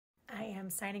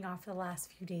signing off for the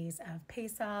last few days of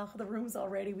Pesach. The room's all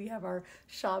ready. We have our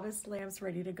Shabbos lamps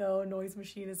ready to go. Noise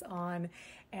machine is on.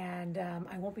 And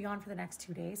I won't be on for the next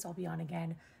 2 days. So I'll be on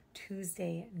again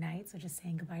Tuesday night. So just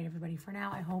saying goodbye to everybody for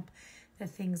now. I hope that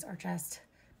things are just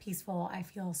peaceful. I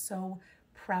feel so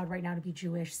proud right now to be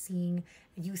Jewish, seeing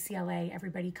UCLA,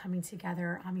 everybody coming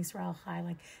together, Yisrael Chai,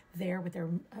 like there with their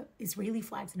Israeli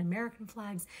flags and American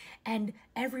flags, and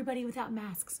everybody without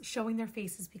masks showing their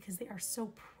faces because they are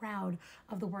so proud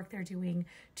of the work they're doing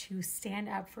to stand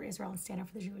up for Israel and stand up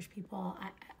for the Jewish people.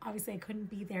 Obviously, I couldn't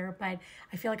be there, but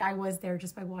I feel like I was there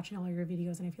just by watching all your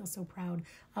videos, and I feel so proud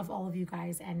of all of you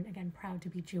guys, and again, proud to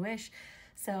be Jewish.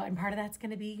 So, and part of that's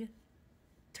going to be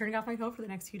turning off my phone for the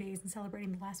next few days and celebrating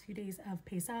the last few days of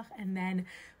Pesach. And then,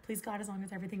 please God, as long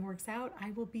as everything works out,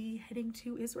 I will be heading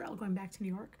to Israel, going back to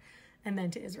New York and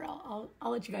then to Israel. I'll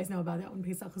let you guys know about that when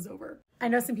Pesach is over. I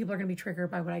know some people are going to be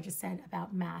triggered by what I just said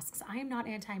about masks. I am not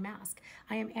anti-mask.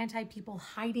 I am anti-people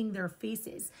hiding their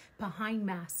faces behind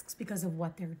masks because of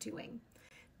what they're doing.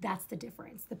 That's the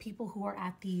difference. The people who are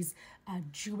at these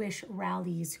Jewish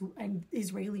rallies and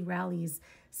Israeli rallies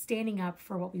standing up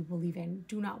for what we believe in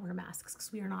do not wear masks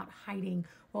because we are not hiding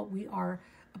what we are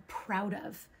proud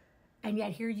of. And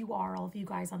yet here you are, all of you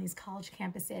guys on these college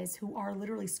campuses who are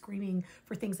literally screaming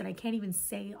for things that I can't even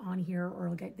say on here,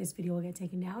 or this video will get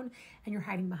taken down, and you're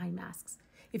hiding behind masks.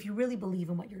 If you really believe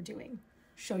in what you're doing,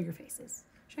 show your faces.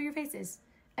 Show your faces.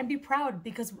 And be proud,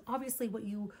 because obviously what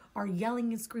you are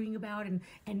yelling and screaming about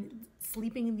and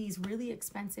sleeping in these really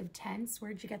expensive tents,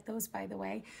 where'd you get those, by the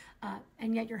way?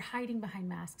 And yet you're hiding behind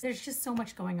masks. There's just so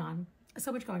much going on,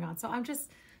 so much going on. So I'm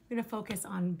just going to focus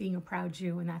on being a proud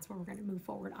Jew, and that's where we're going to move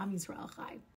forward. I'm Yisrael Chai.